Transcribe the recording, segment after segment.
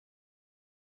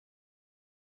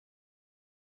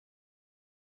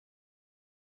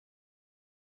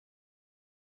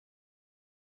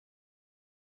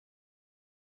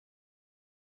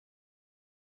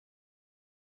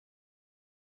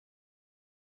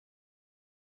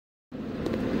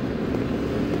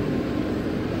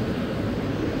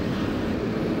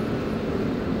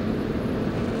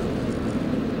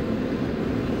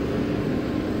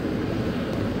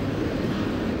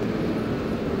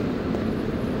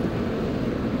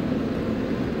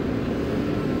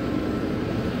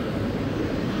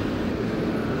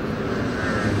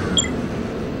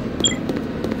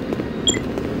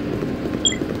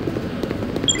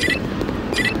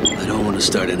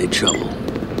start any trouble.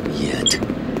 Yet.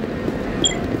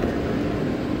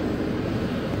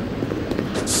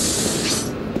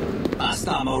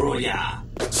 Hasta Moroya.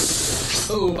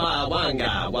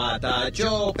 Umawanga wata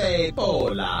jope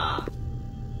pola.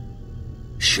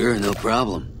 Sure, no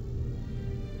problem.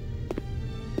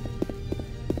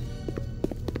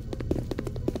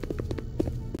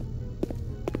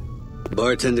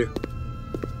 Bartender.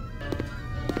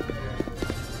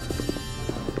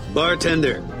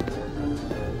 Bartender.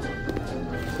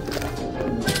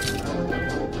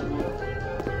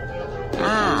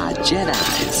 Ah,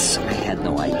 Jedis. I had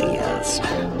no ideas.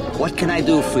 What can I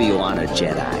do for you, Honored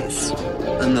Jedis?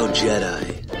 I'm no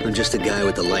Jedi. I'm just a guy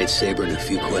with a lightsaber and a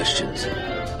few questions.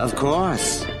 Of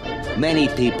course. Many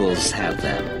peoples have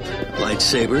them.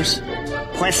 Lightsabers?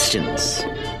 Questions.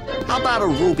 How about a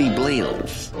ruby blade?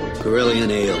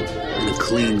 Corellian ale in a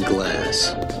clean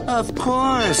glass. Of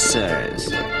course,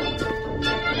 sirs.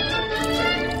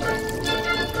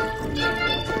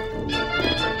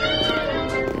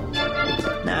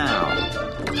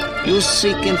 Now, you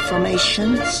seek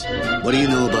informations? What do you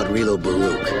know about Rilo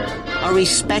Baruch? A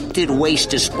respected waste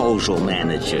disposal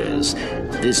managers.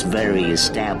 This very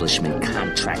establishment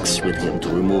contracts with him to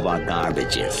remove our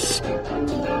garbages.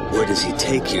 Where does he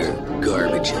take your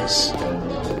garbages?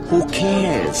 Who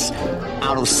cares?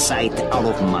 Out of sight, out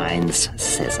of minds,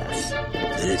 says us.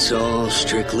 And it's all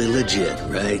strictly legit,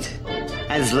 right?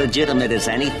 As legitimate as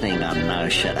anything on Nar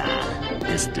Shaddaa,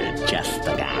 Mr. Just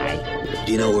the Guy.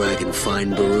 Do you know where I can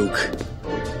find Baruch?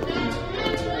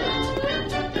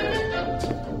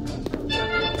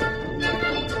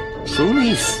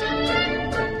 Trulies?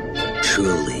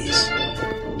 Trulies.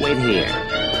 Wait here.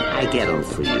 I get them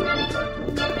for you.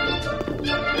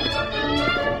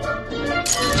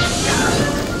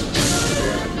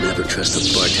 Never trust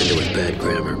a bartender with bad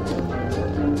grammar.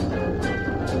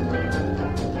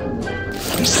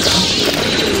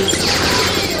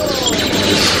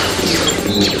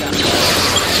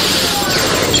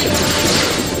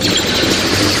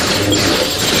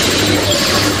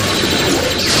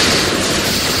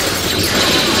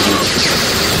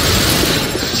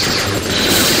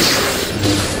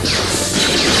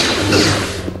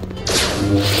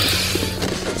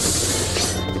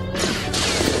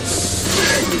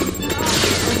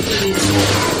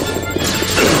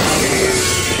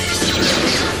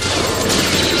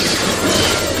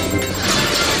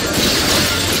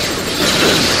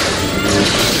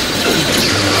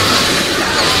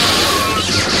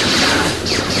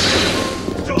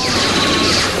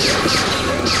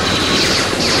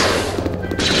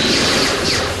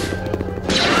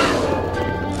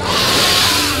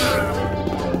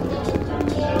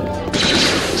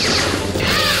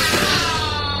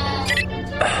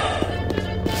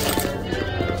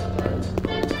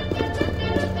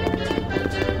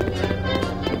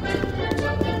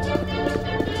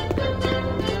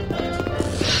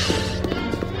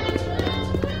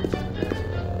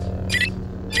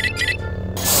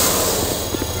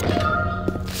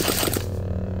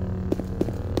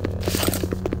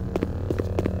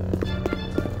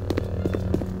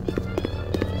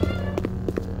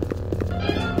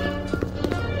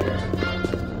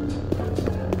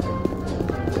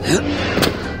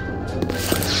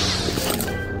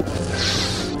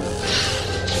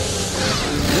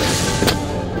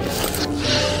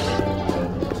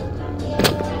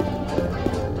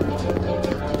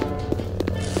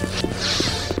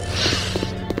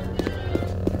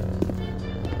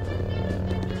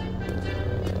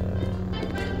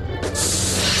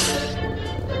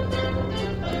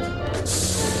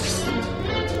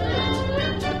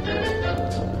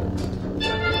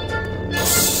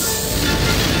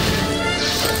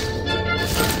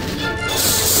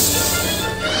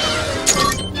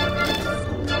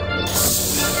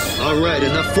 All right,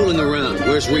 enough fooling around.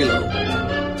 Where's Rilo?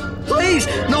 Please,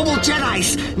 noble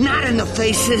Jedis, not in the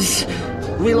faces.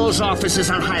 Rilo's office is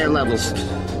on higher levels.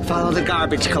 Follow the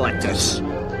garbage collectors.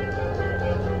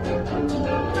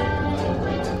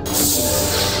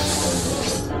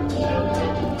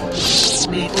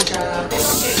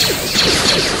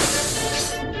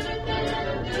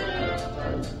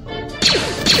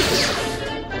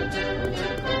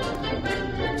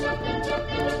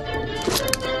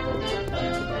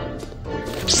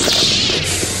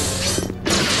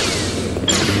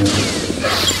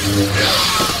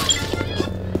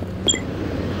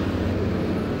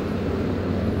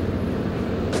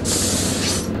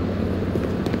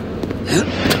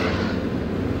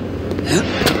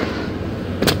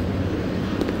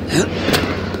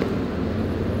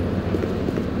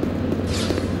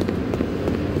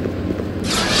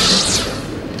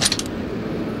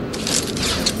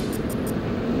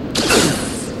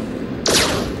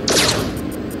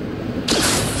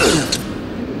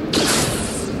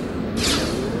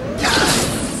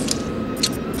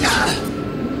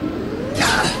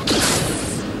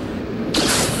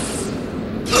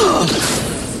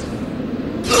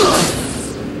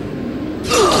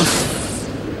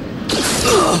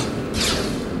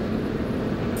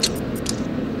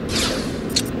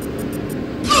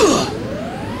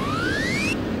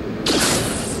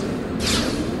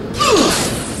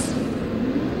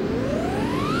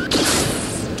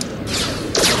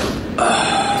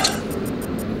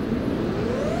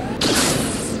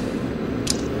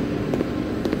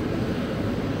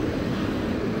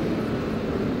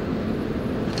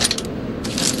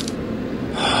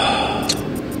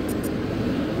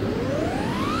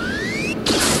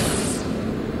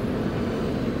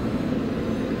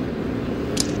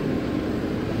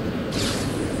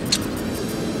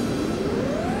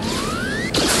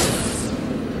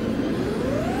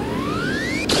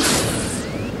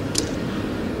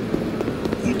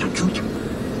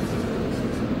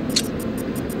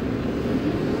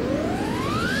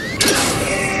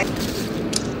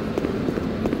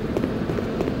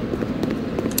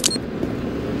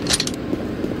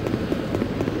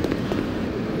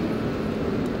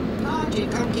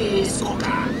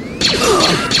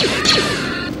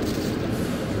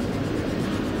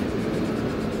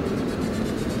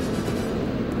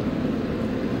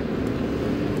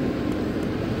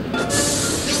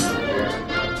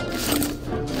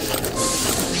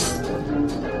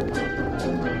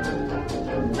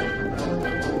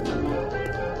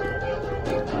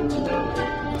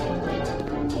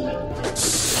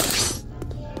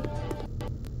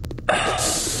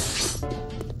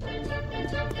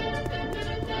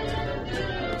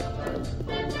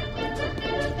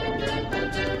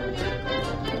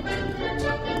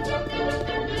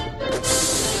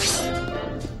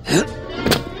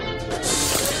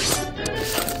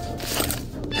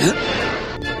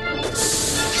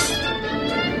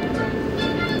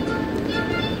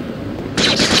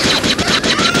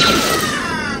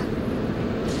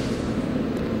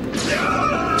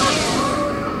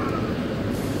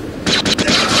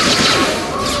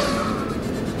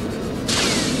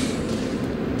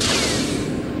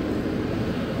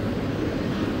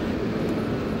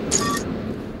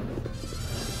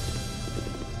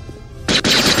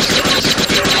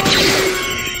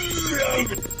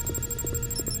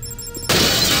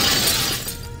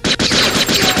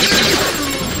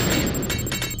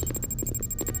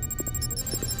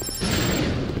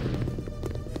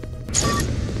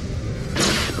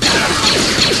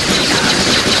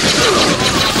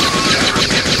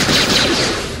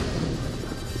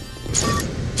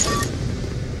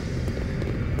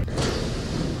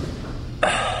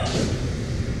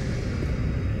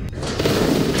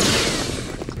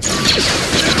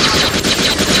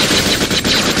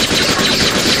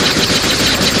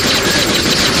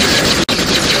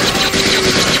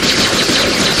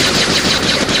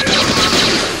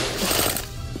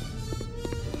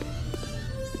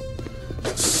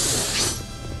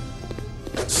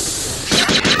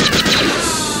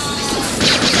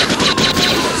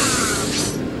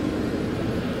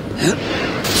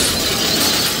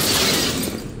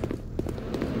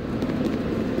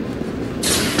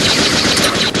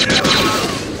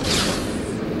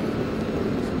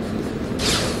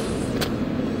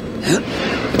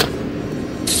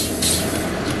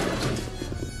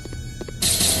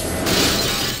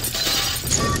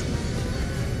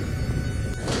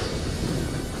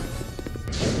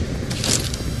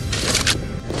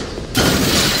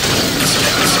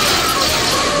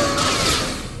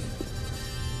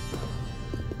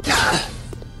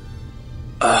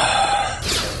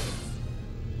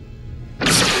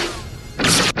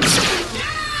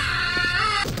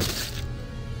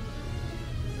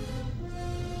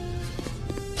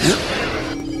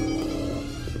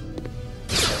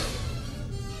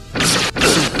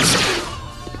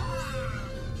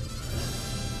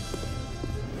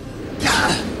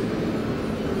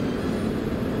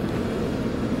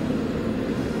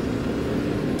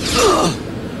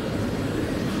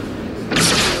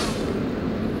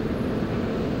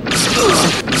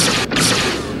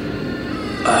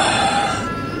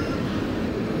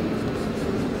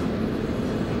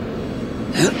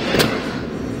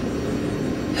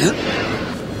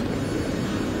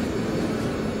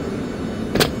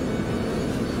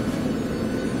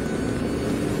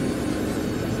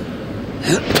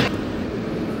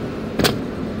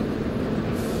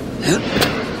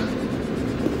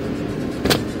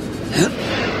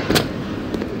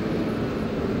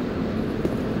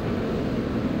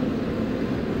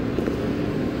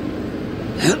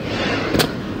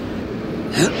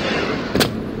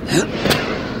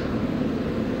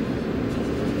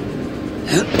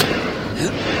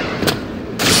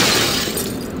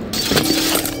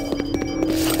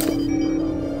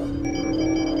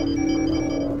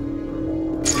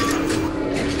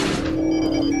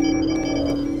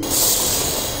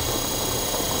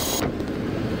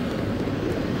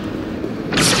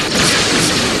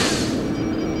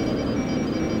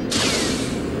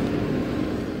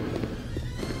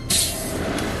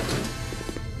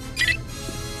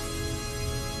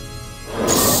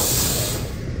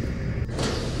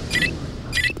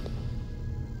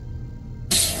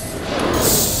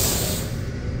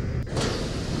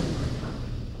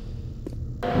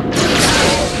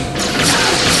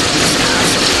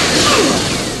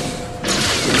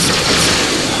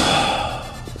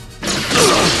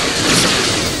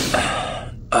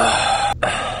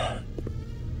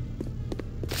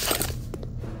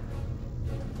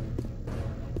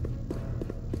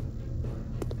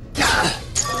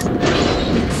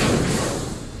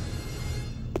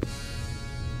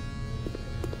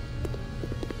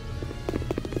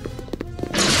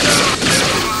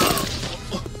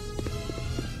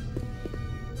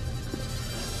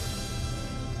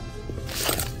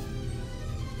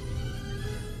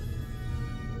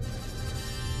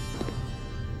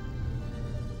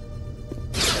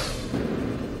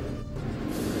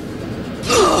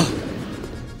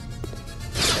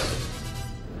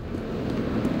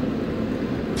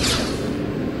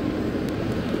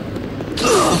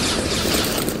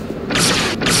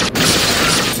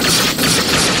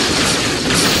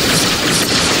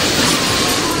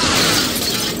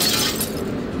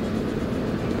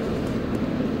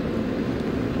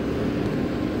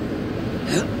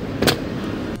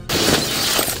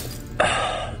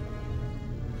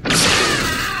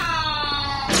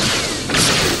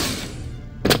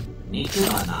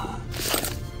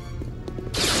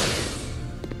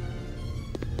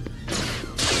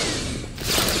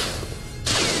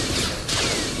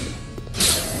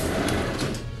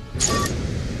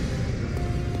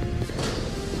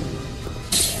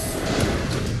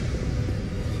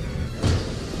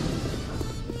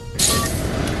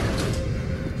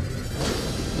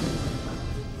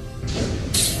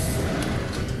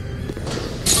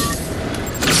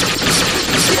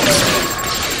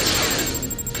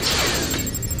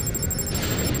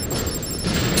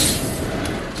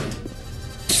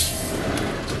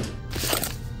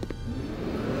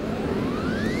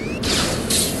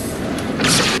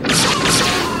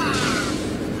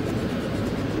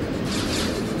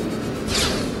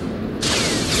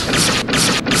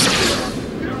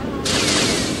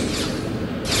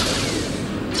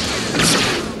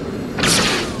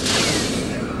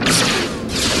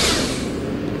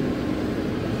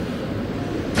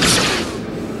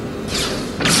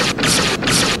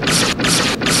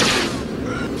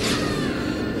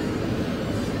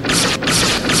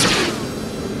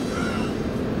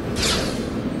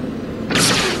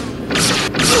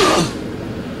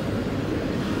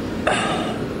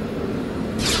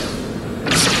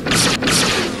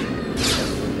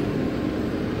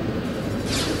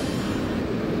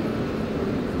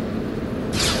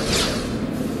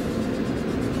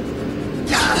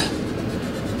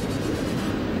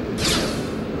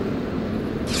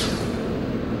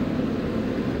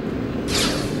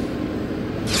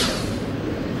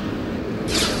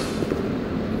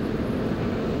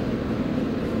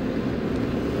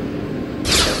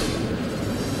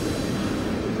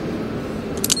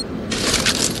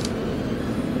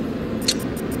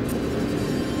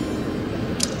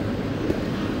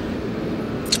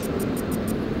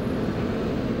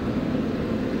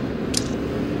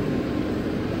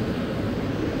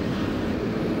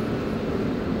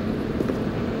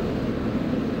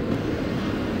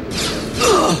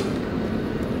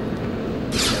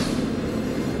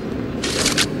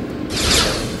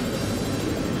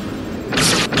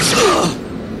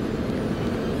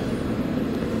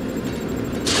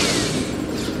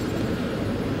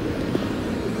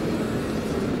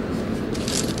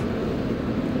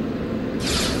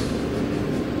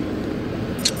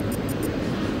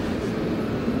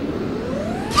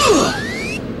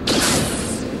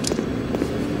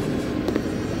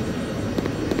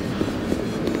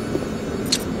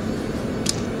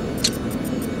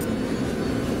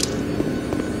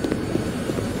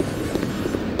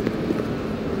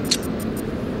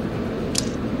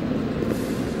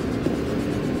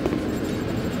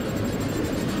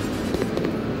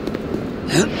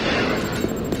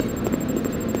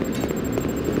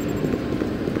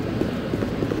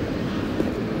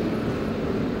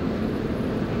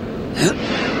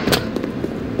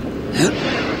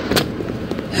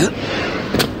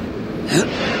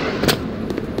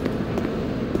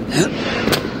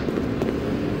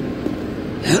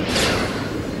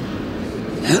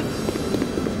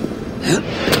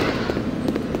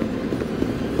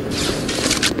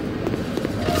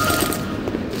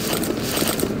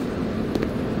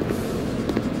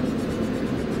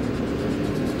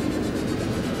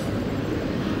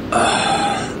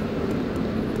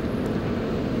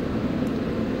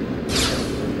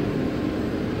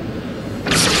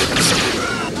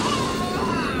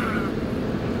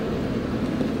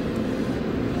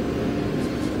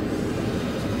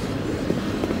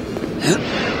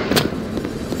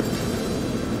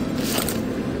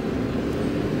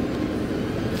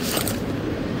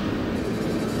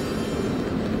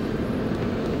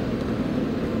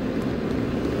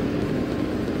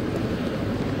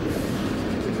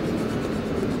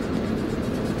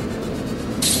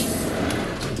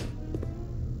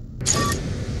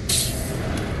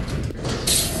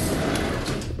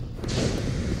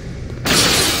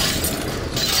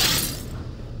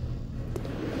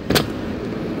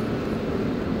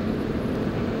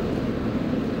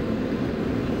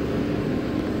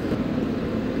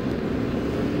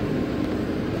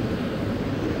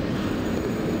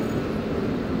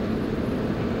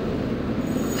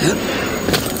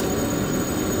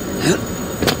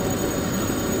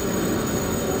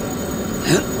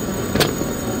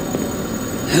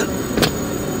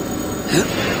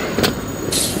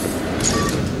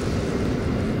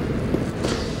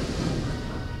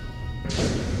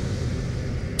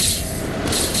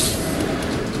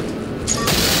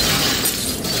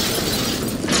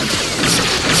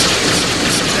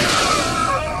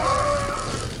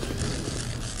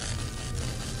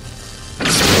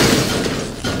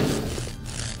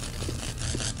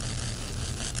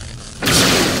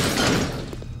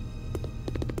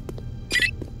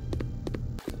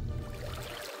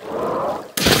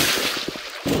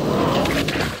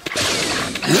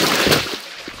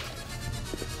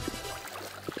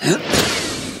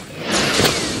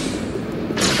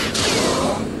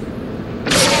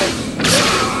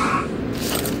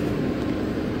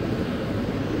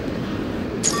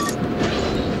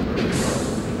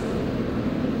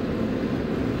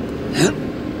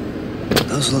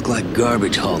 Those look like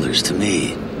garbage haulers to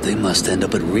me. They must end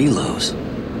up at relos.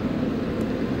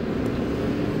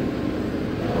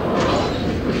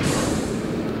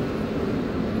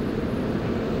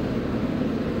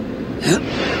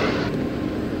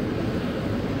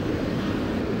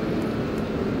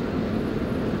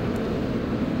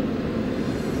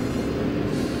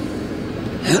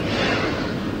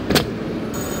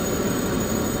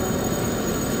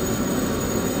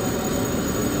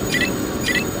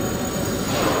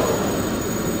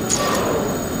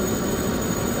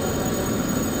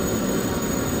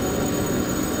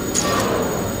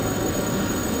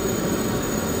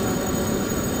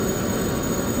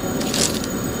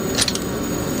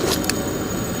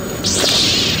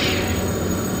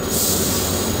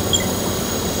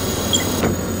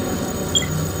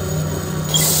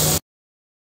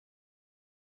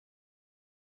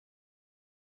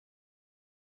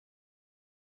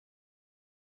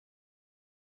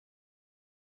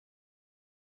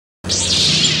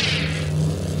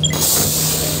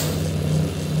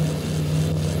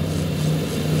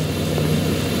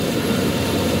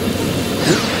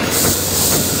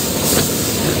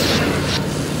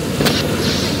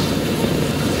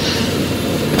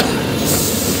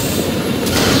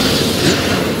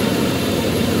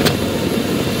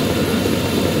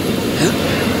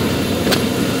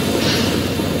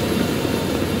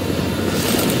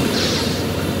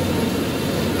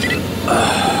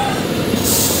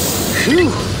 Phew!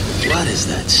 What is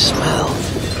that smell?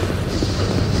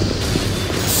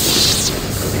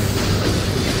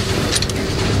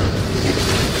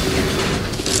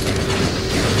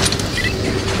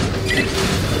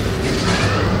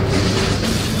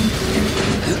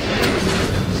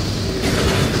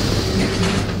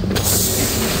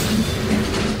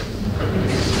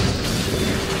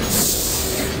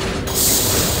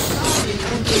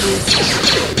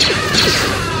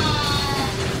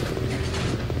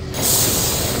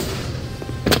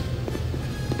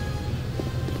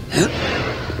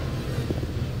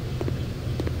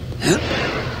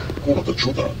 Город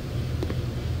чудо.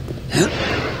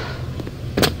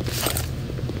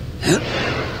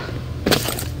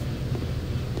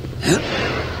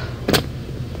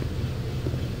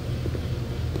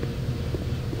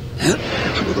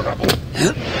 Чудо доработал.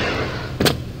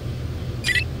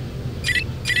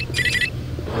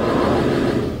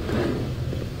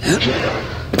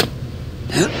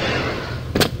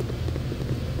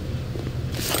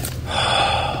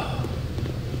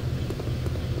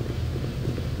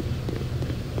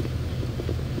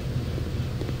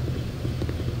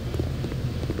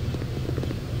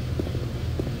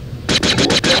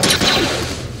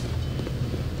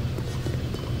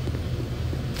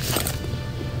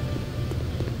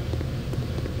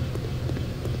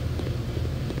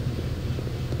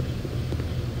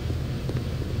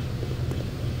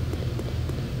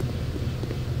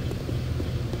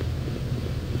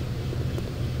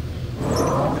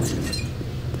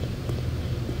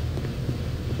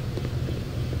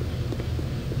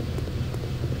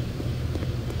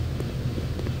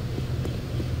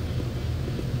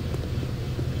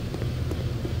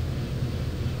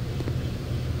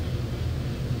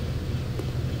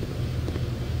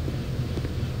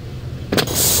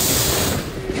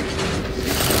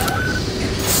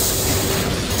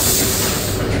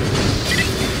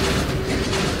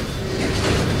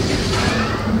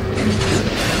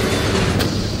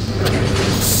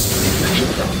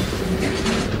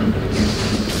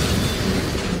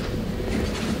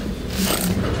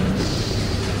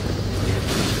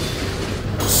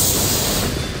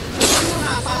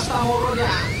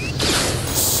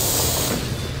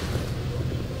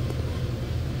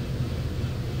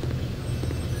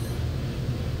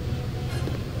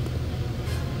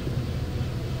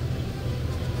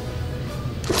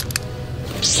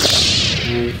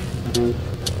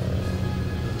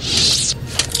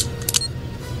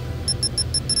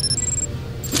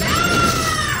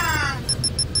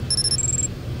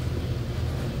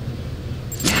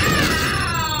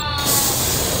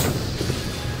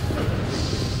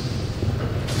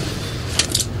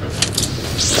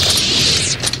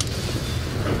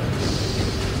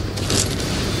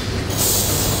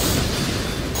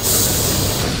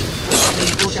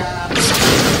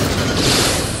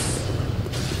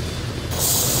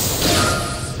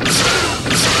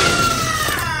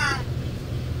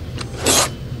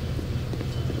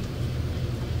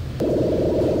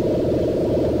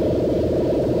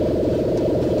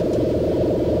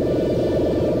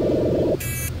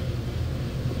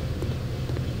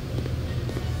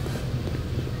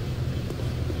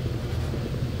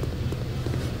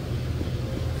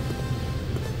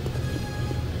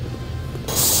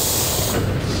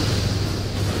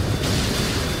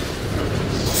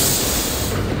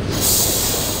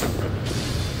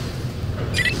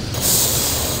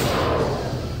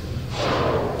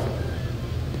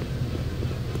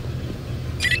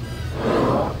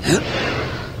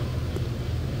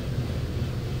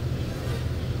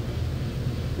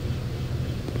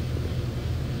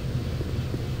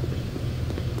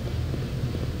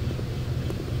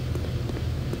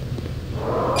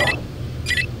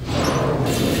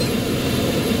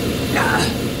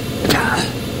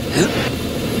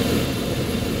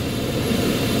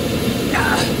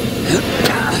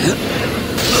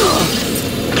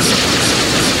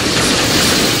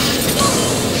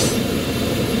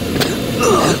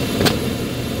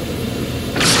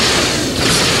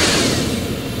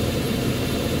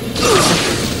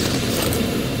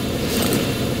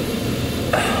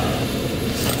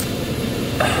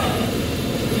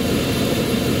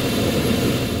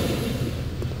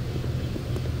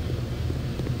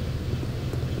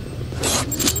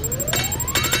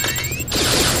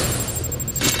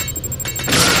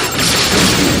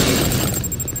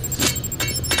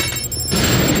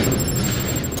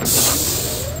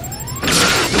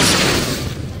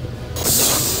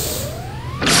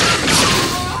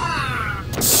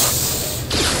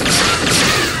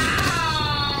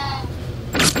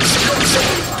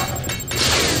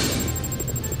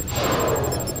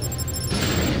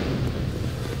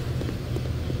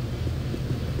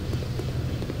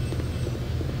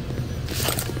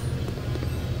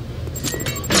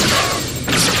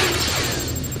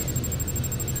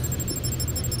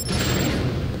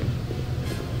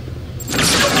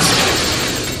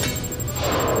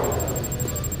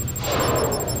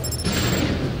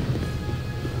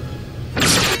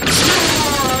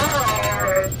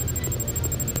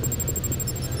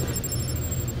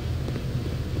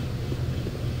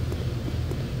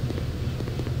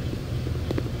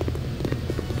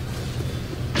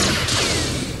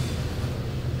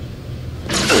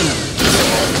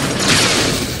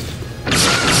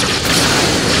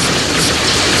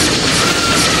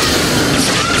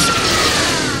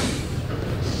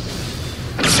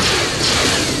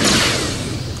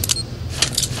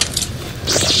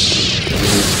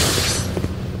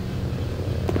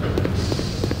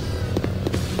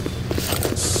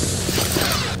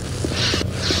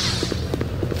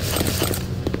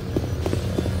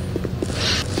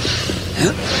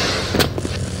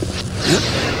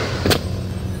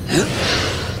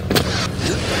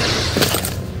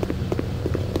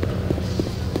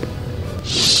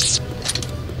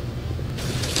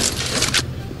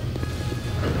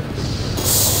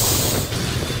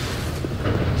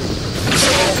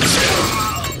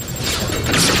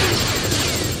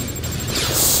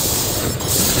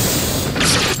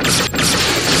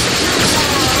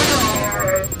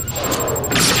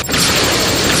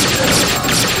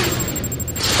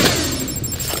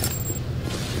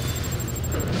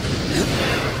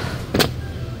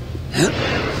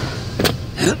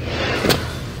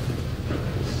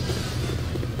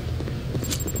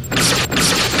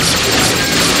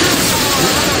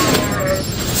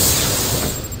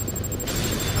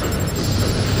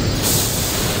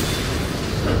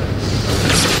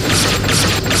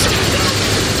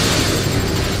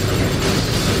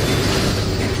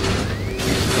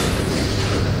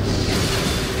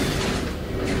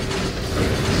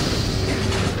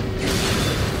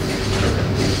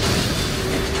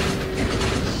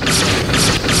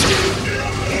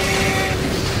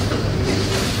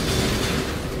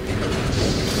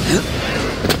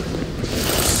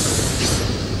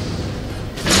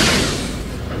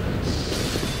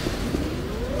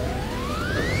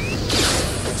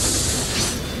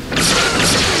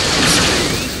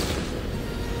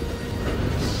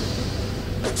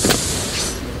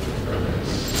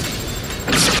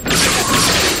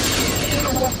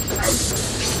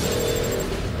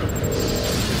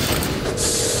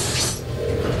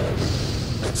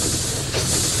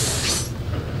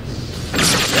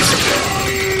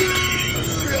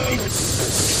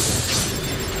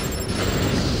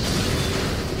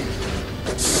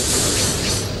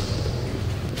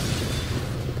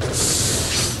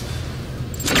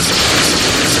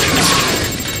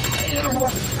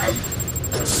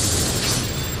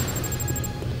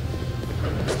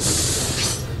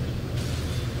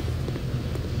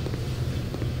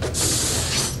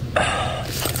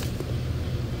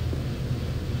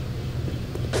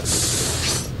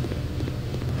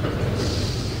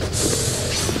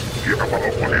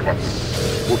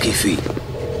 Wookiee feet.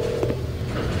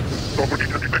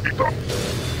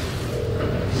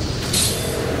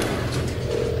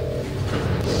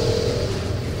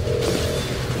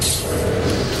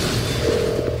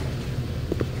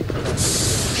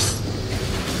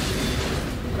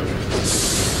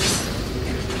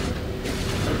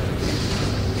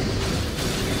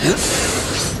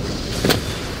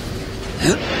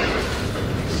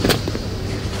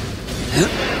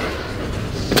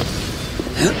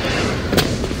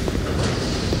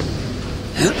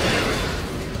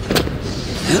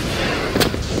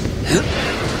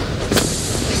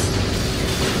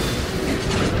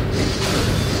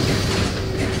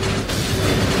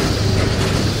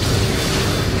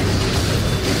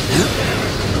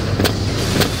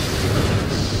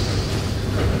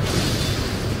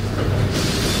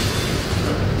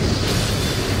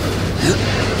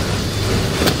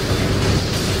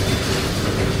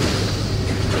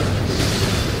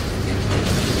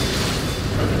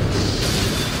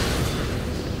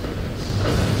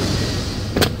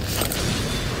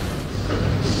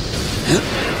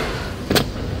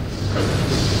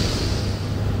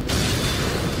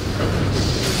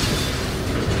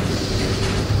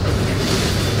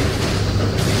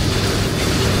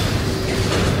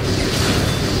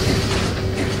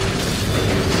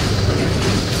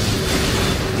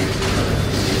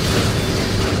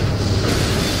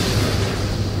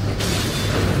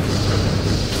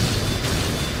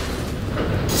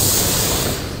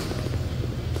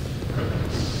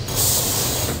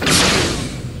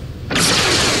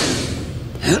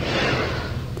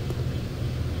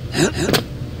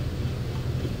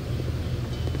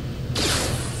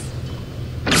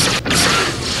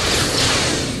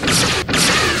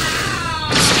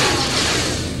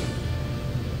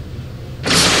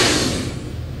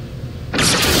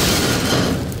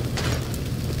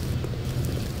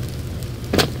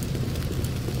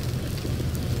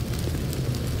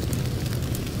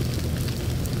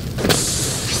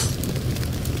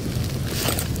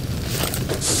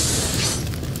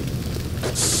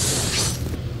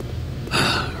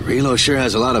 Relo sure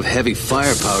has a lot of heavy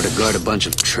firepower to guard a bunch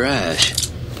of trash.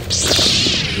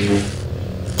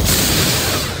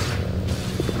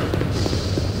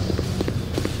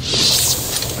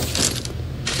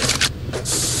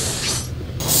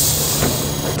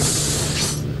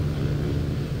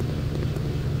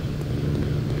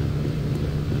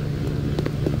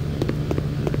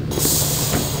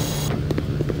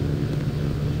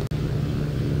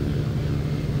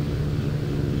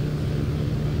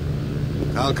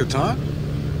 Al-Qatar?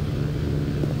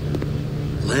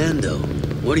 Lando,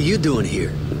 what are you doing here?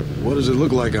 What does it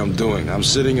look like I'm doing? I'm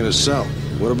sitting in a cell.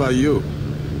 What about you?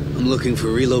 I'm looking for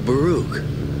Relo Baruch.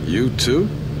 You too?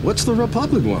 What's the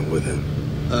Republic want with him?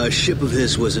 A ship of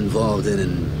his was involved in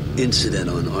an incident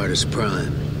on Artus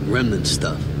Prime. Remnant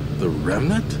stuff. The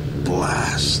Remnant?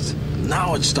 Blast.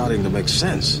 Now it's starting to make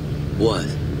sense. What?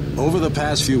 Over the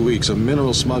past few weeks, a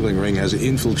mineral smuggling ring has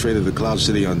infiltrated the Cloud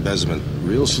City on Besman.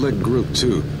 Real slick group,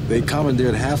 too. They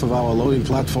commandeered half of our loading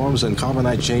platforms and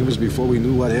carbonite chambers before we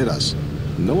knew what hit us.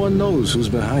 No one knows who's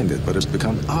behind it, but it's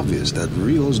become obvious that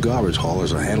Relo's garbage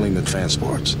haulers are handling the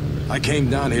transports. I came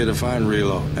down here to find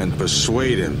Relo and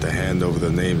persuade him to hand over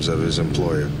the names of his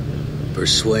employer.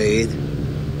 Persuade?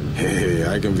 Hey,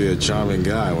 I can be a charming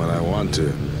guy when I want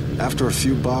to. After a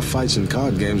few bar fights and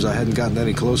card games, I hadn't gotten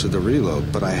any closer to Relo,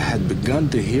 but I had begun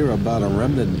to hear about a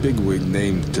remnant bigwig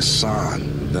named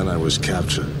Desan. Then I was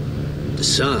captured.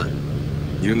 Desan?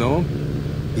 You know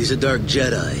him? He's a dark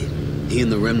Jedi. He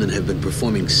and the Remnant have been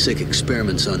performing sick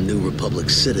experiments on New Republic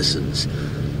citizens,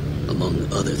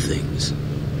 among other things.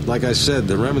 Like I said,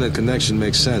 the Remnant connection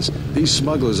makes sense. These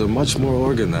smugglers are much more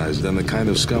organized than the kind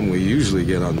of scum we usually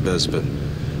get on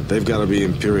Bespin. They've got to be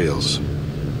Imperials.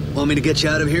 Want me to get you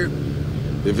out of here?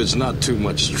 If it's not too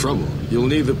much trouble. You'll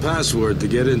need the password to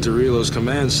get into Relo's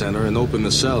command center and open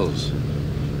the cells.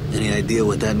 Any idea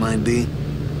what that might be?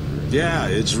 Yeah,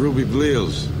 it's Ruby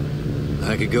Bleals.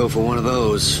 I could go for one of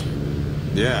those.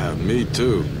 Yeah, me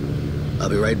too. I'll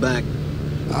be right back.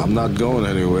 I'm not going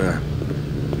anywhere.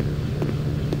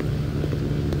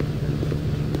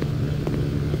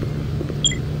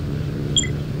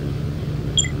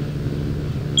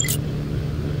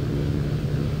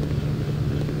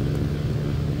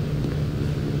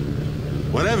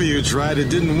 Whatever you tried, it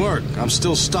didn't work. I'm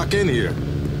still stuck in here.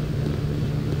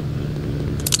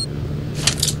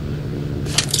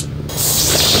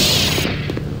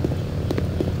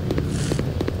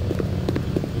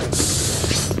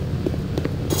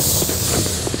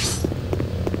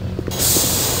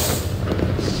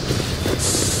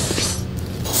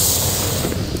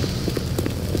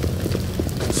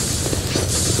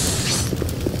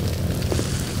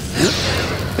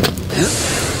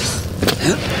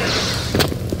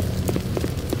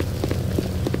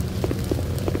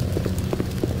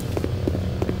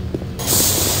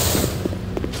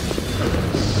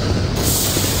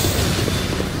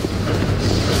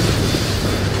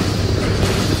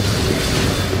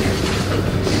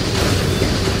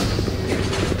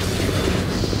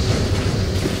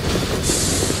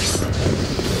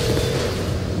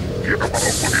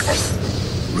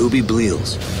 Ruby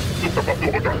Bleals.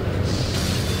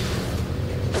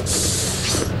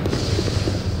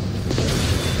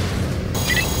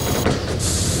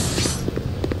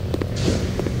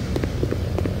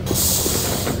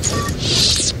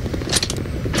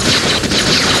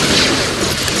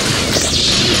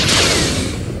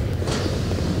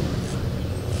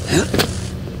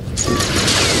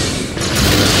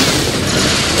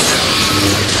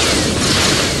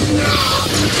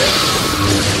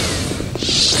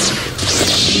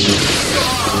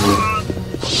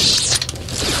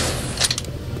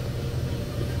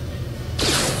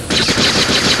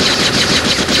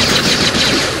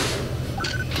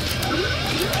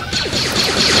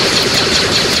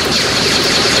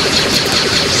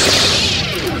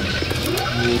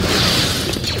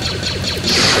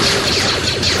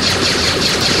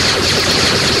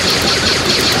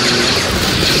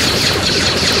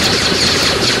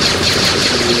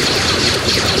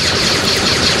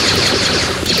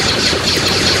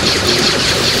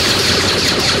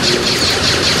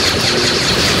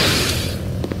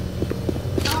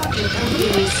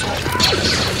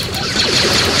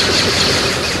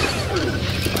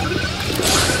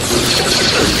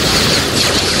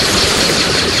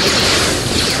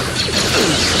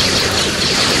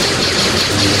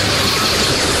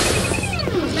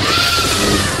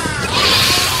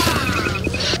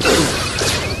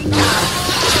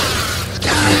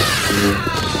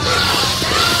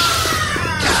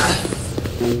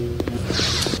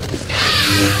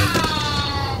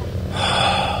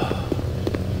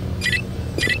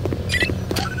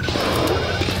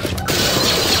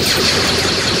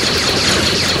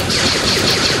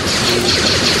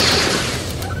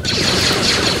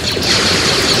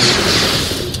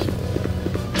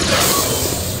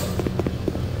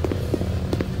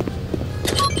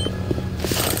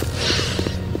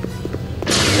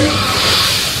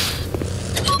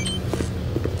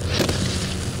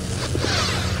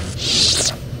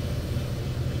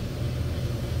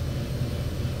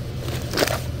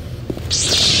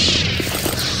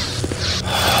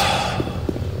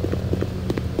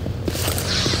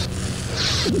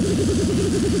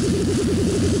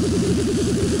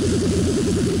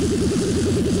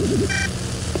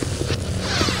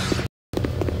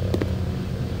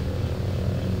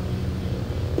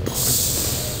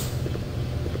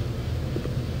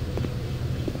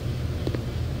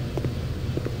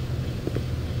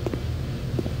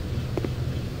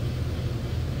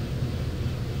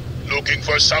 Looking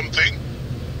for something?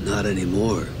 Not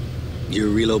anymore. You're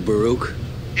Rilo Baruch?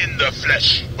 In the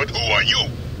flesh. But who are you?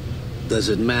 Does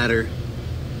it matter?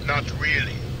 Not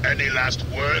really. Any last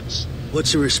words?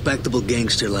 What's a respectable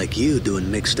gangster like you doing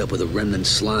mixed up with a remnant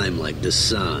slime like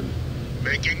Dasan?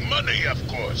 Making money, of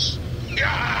course.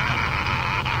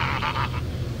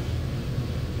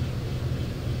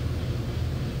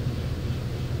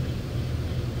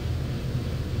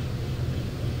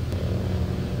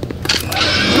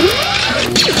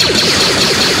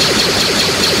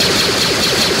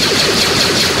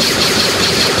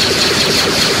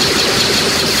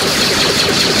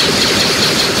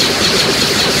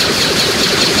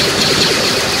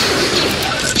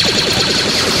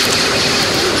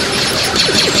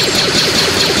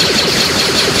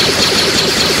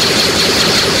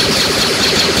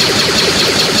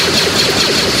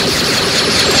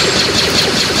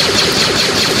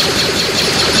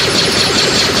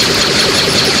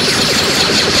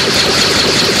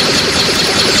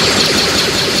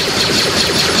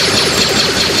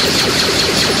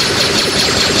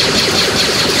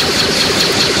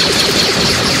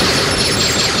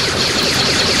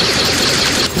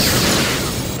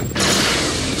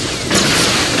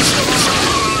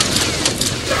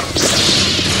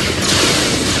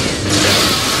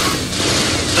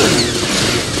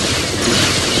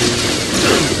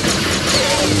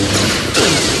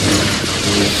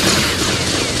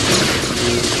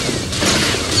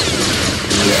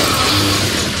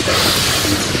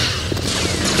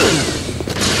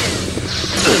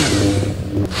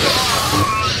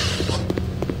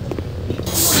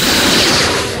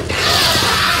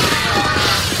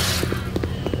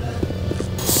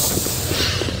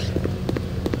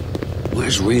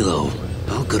 Where's Rilo?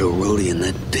 How could a roadie in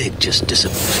that big just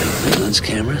disappear? Freelance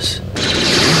cameras?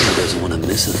 He doesn't want to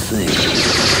miss a thing.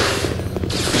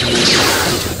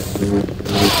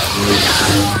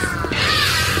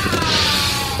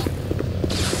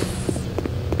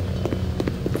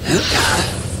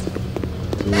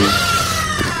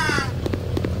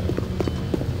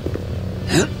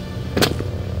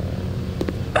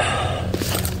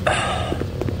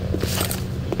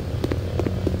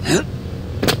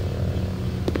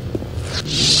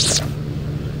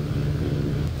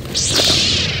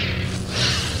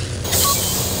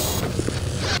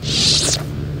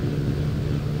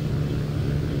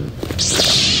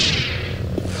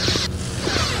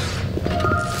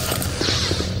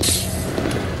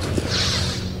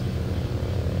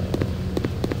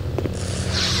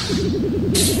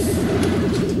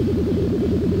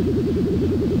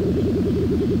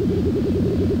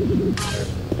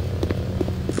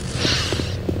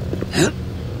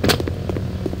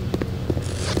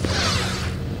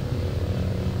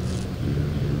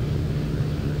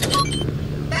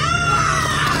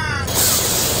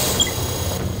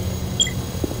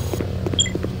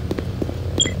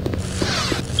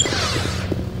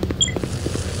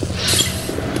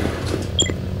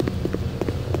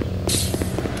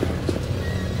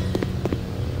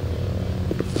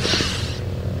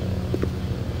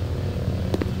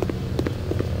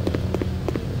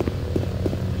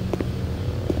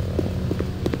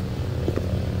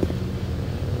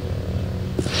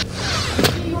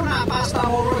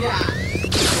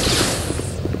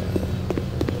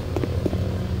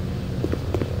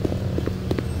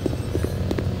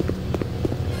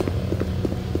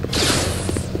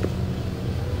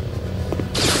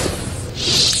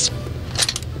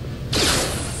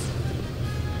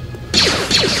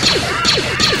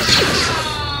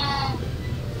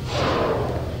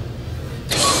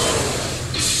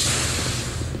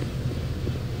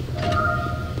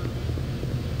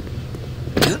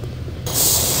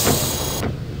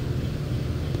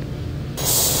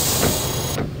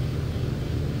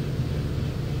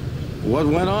 What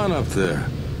went on up there?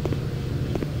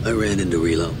 I ran into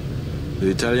Relo. Did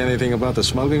he tell you anything about the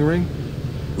smuggling ring?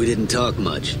 We didn't talk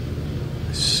much.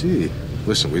 I see.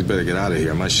 Listen, we'd better get out of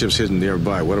here. My ship's hidden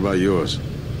nearby. What about yours?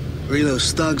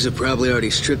 Relo's thugs have probably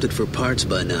already stripped it for parts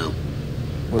by now.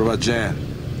 What about Jan?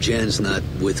 Jan's not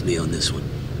with me on this one.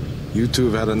 You two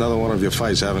have had another one of your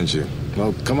fights, haven't you?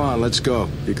 Well, come on, let's go.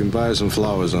 You can buy some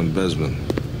flowers on Besman.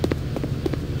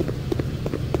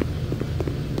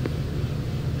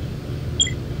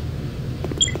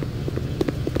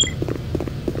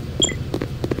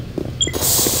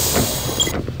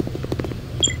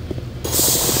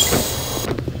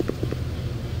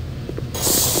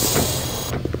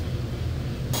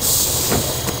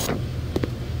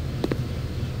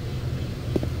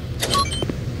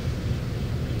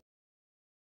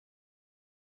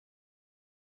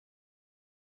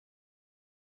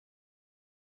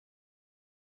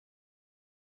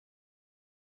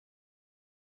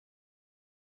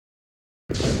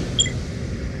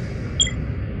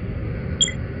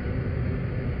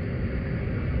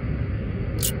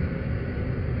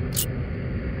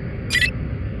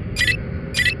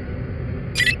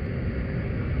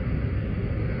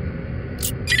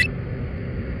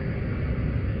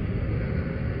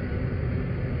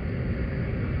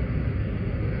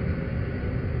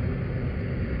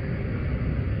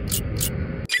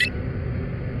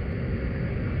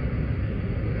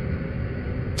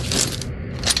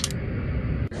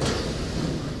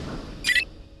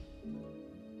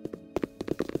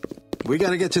 We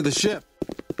gotta get to the ship.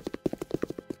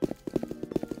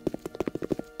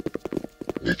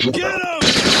 Get him!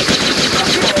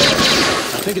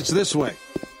 I think it's this way.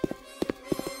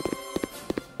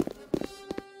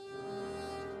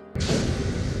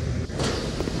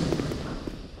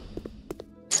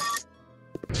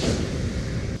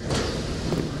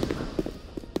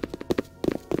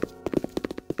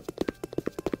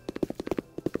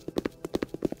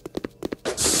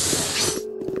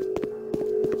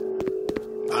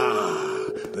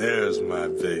 There's my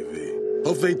baby.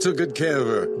 Hope they took good care of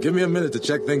her. Give me a minute to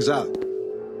check things out.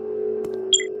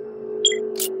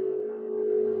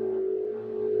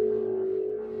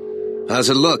 How's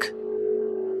it look?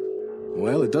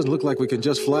 Well, it doesn't look like we can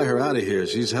just fly her out of here.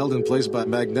 She's held in place by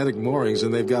magnetic moorings,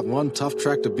 and they've got one tough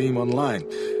tractor beam online.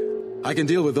 I can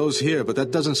deal with those here, but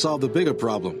that doesn't solve the bigger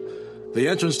problem. The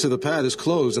entrance to the pad is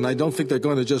closed, and I don't think they're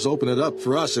going to just open it up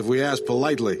for us if we ask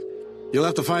politely. You'll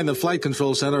have to find the flight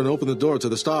control center and open the door to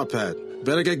the Starpad.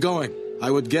 Better get going. I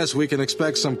would guess we can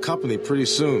expect some company pretty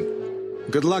soon.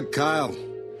 Good luck, Kyle.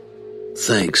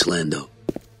 Thanks, Lando.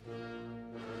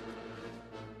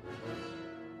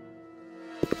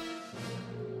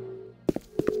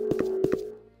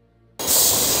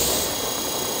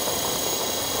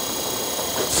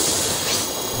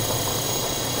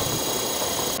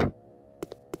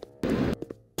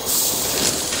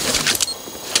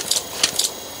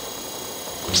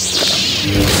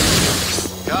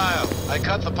 I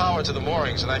cut the power to the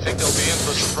moorings, and I think they'll be in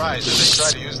for a surprise if they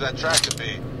try to use that tractor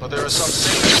beam. But there are some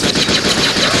safety measures.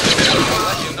 I'll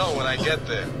let you know when I get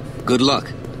there. Good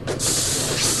luck.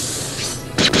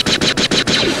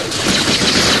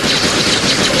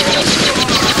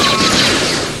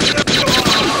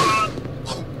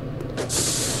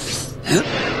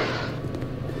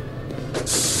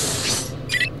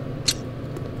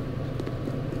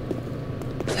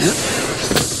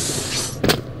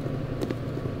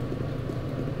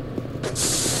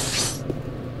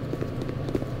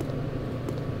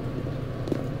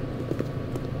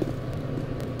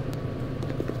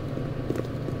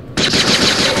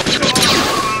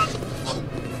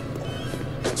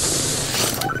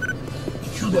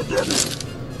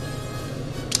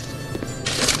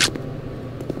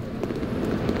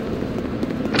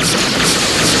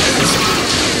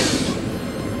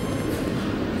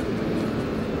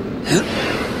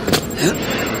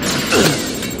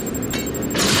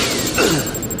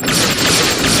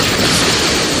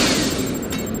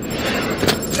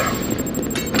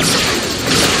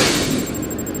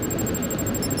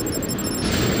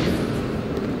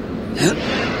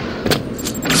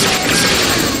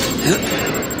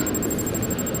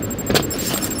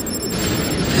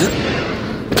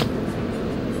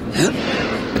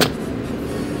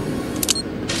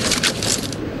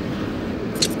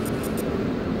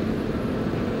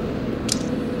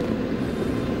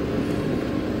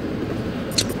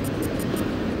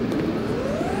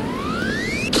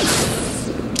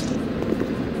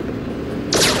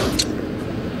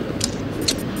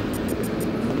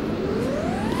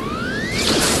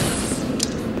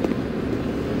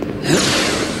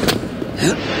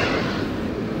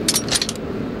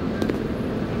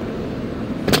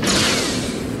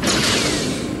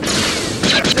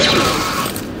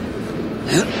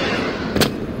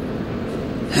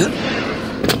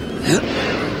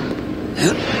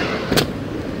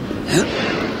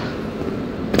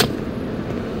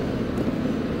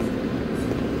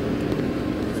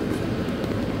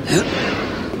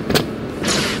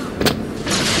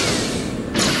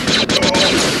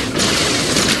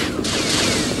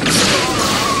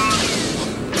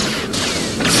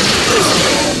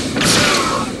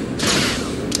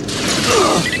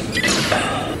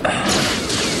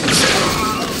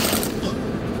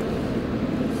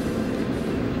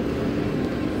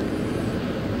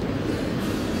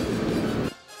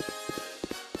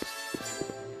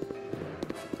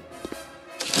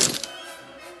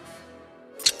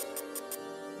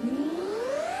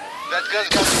 That gun's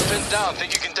got me pinned down.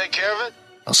 Think you can take care of it?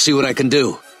 I'll see what I can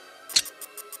do.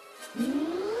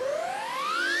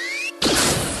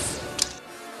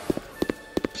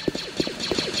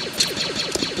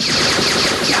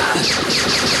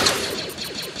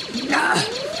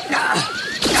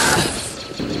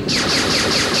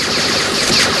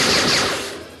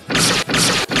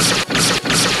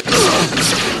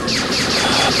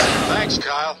 Thanks,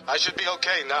 Kyle. I should be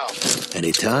okay now.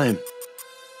 Anytime.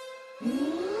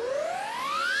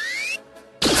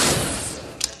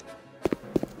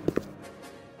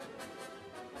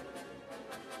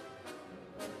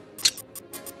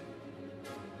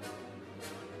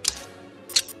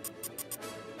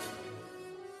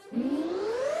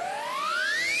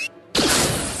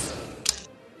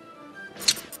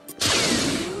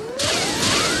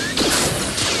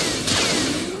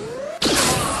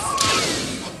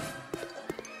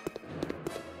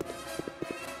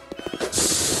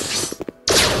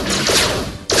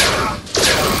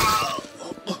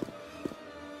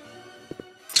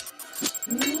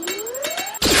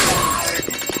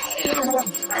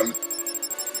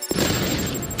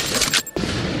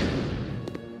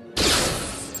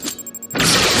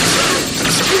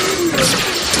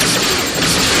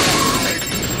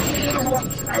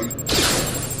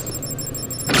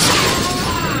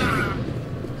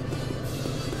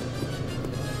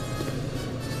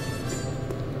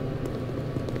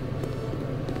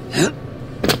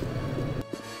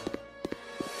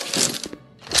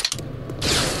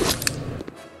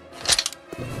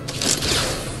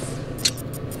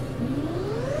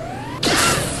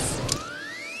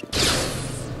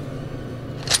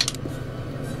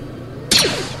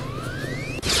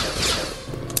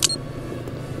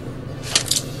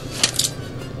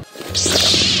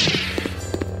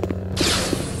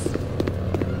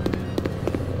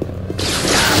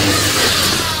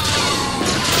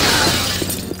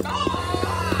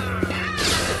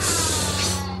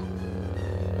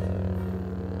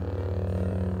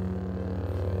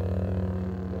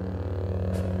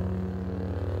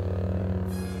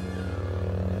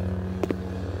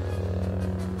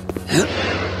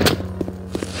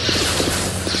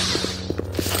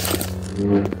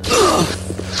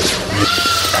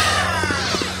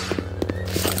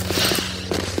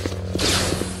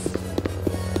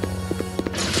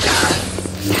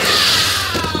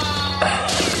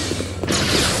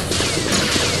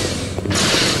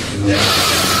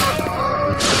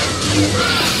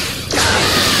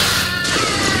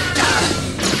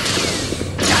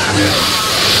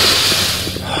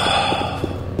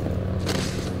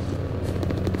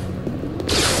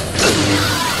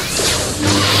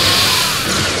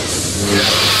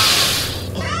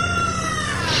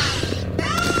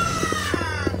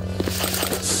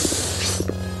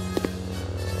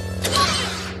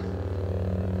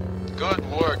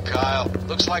 Good work, Kyle.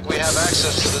 Looks like we have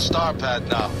access to the Starpad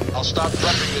now. I'll start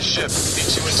prepping the ship.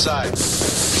 Meet you inside.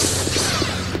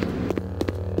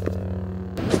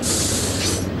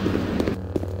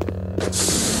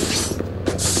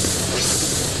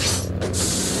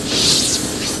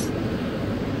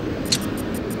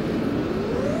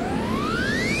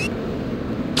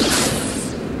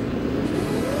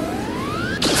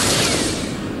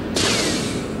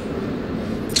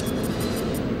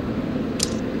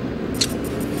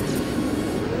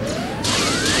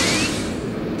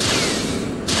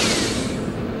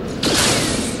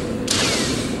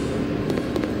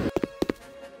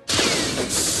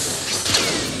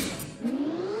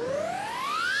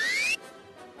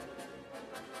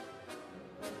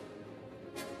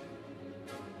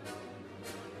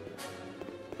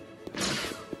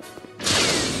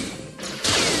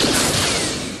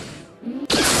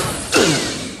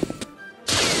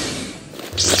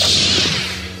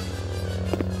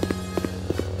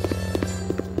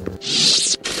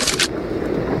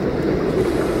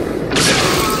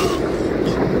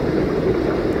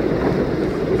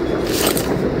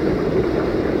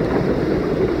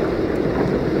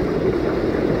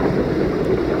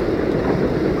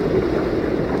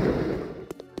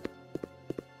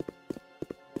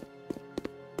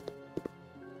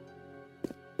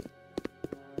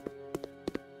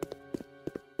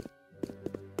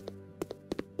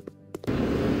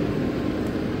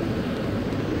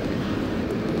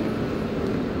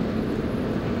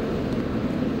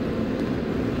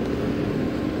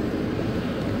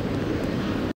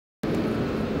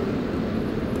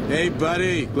 Hey,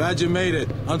 buddy. Glad you made it.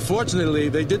 Unfortunately,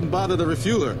 they didn't bother the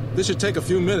refueler. This should take a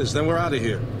few minutes, then we're out of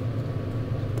here.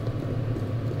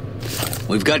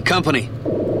 We've got company.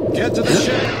 Get to the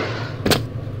ship.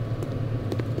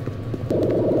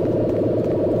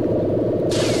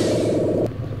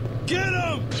 Get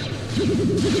him!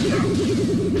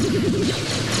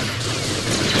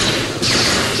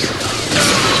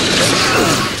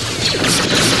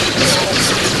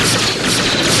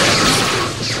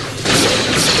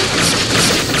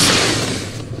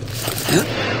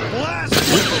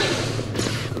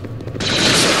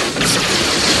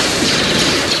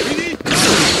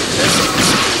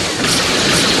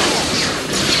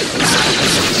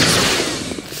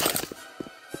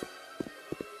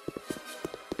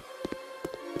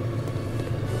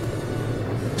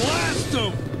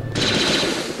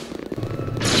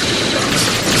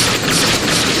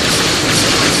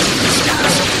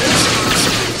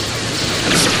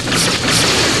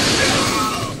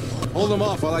 Hold them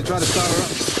off while I try to start her up.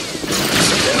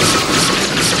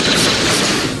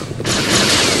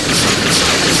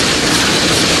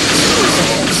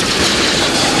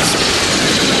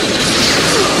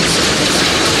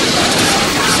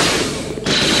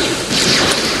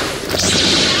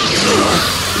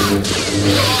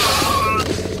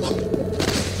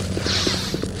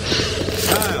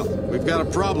 Kyle, we've got a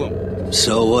problem.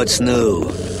 So what's new?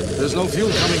 There's no fuel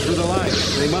coming through the line.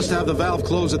 They must have the valve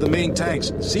closed at the main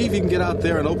tanks. See if you can get out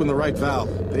there and open the right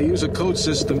valve. They use a code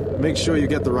system. Make sure you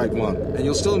get the right one. And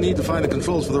you'll still need to find the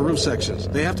controls for the roof sections.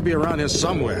 They have to be around here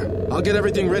somewhere. I'll get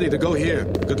everything ready to go here.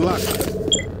 Good luck.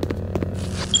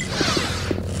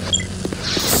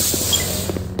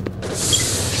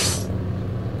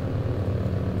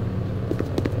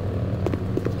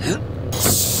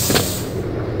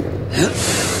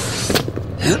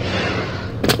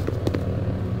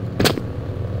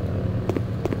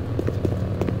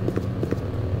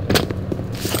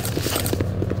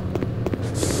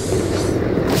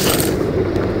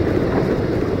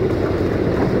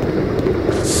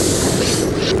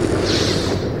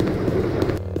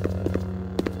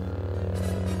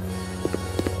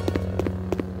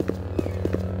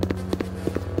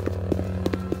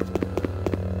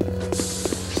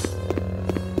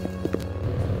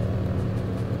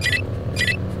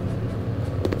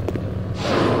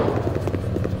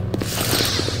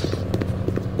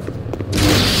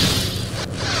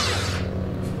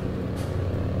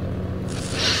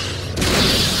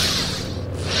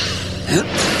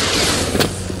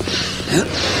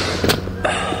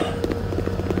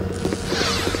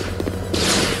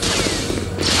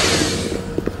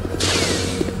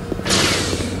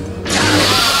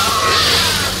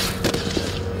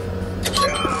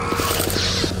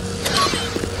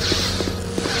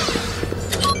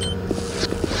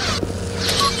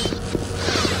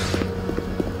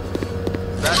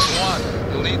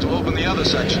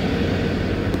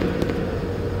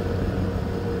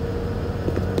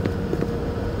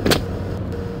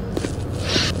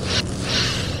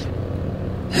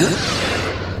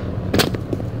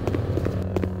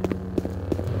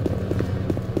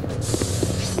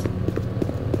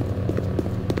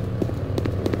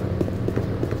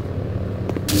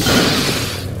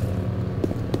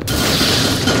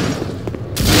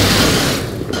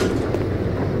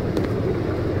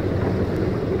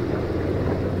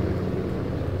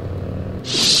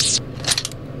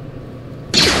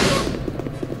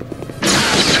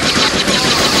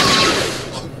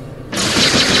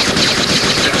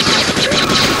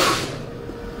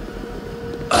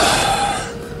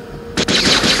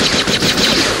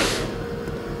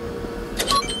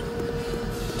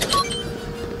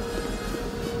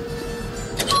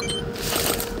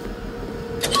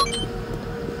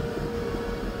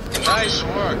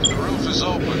 is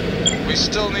open. We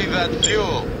still need that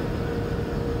fuel.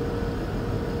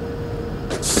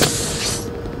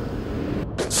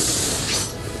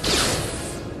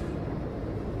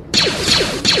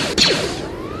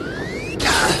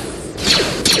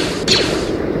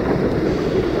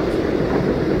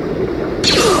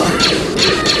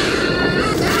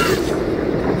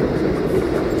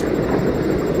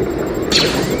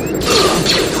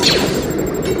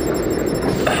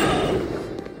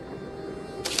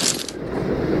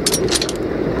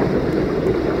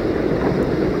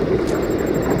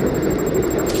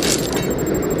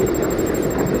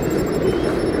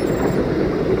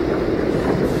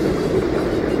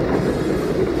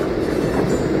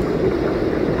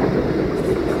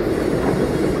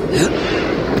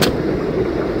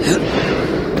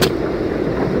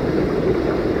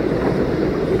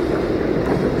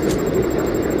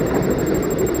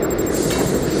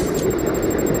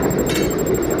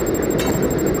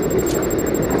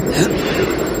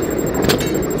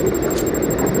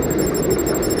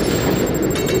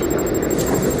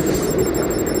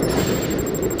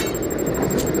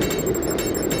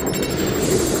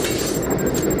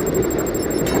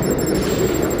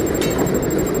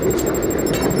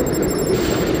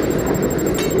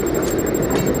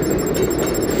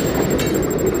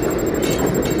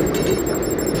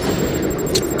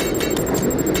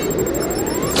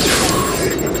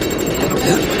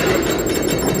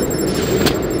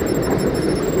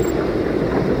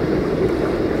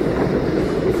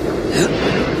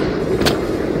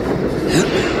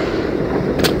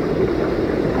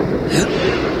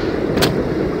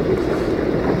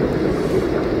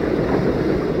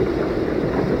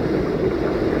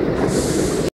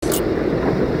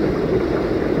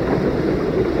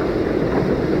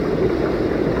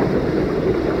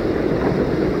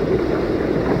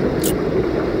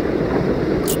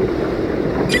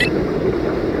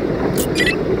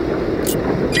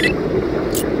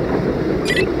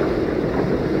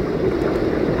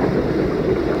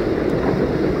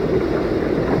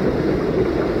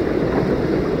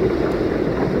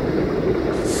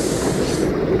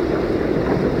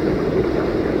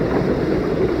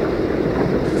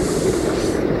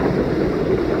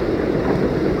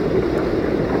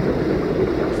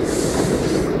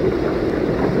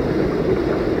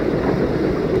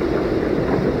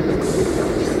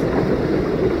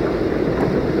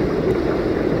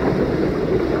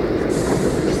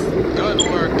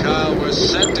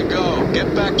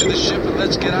 Back to the ship and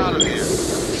let's get out of here.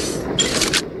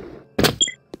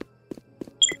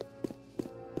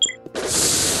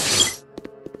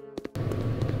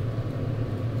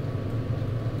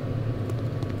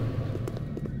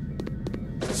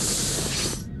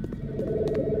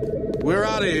 We're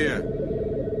out of here.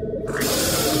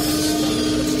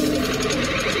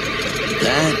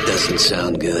 That doesn't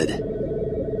sound good.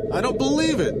 I don't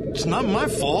believe it. It's not my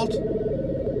fault.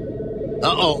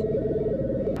 Uh-oh.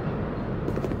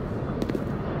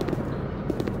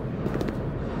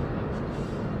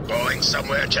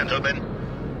 Somewhere, gentlemen.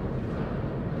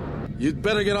 You'd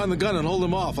better get on the gun and hold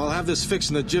them off. I'll have this fixed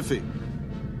in a jiffy.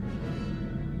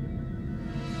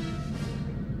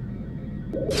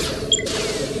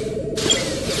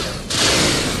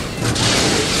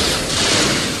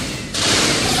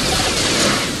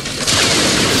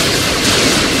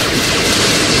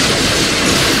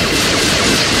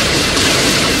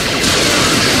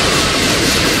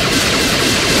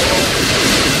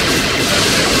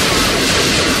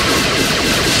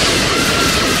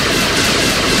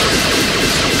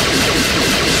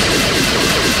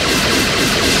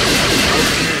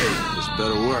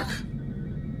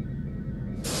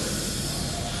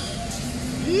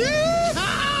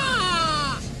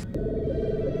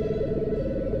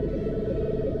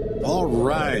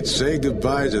 Say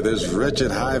goodbye to this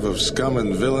wretched hive of scum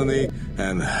and villainy,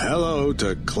 and hello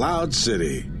to Cloud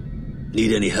City.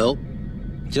 Need any help?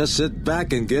 Just sit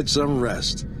back and get some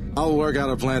rest. I'll work out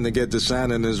a plan to get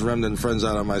DeSantis and his remnant friends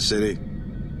out of my city.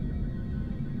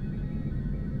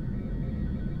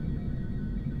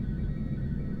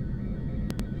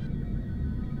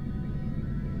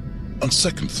 On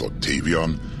second thought,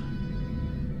 Tavion,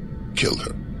 kill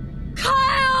her.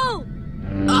 Kyle!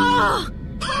 Ah!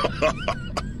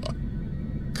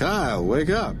 Kyle,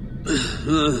 wake up.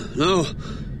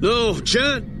 No,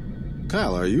 Jet.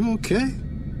 Kyle, are you okay?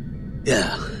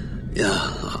 Yeah,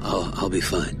 I'll be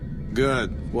fine.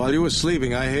 Good. While you were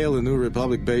sleeping, I hailed a new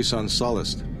Republic base on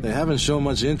Sullust. They haven't shown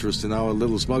much interest in our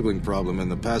little smuggling problem in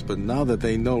the past, but now that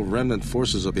they know remnant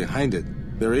forces are behind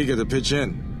it, they're eager to pitch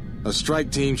in. A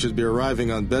strike team should be arriving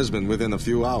on Besman within a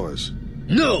few hours.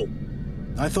 No!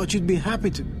 I thought you'd be happy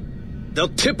to. They'll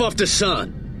tip off the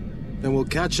sun. Then we'll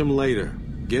catch him later.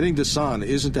 Getting Desan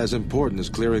isn't as important as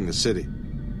clearing the city.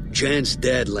 Jan's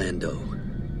dead, Lando.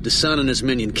 Desan and his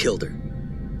minion killed her.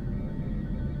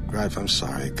 Greif, I'm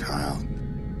sorry, Kyle.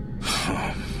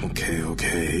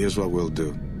 Okay. Here's what we'll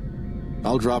do.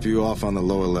 I'll drop you off on the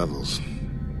lower levels.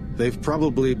 They've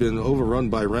probably been overrun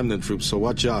by remnant troops, so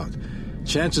watch out.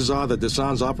 Chances are that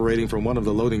Desan's operating from one of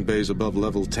the loading bays above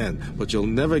level 10, but you'll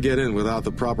never get in without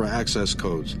the proper access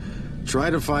codes.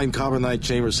 Try to find Carbonite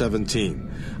Chamber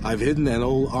 17. I've hidden an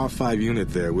old R5 unit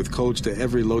there with codes to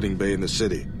every loading bay in the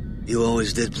city. You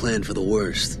always did plan for the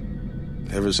worst.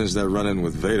 Ever since that run-in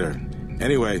with Vader.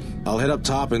 Anyway, I'll head up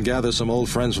top and gather some old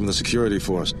friends from the security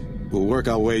force. We'll work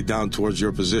our way down towards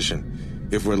your position.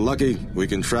 If we're lucky, we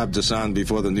can trap Desan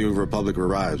before the New Republic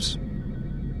arrives.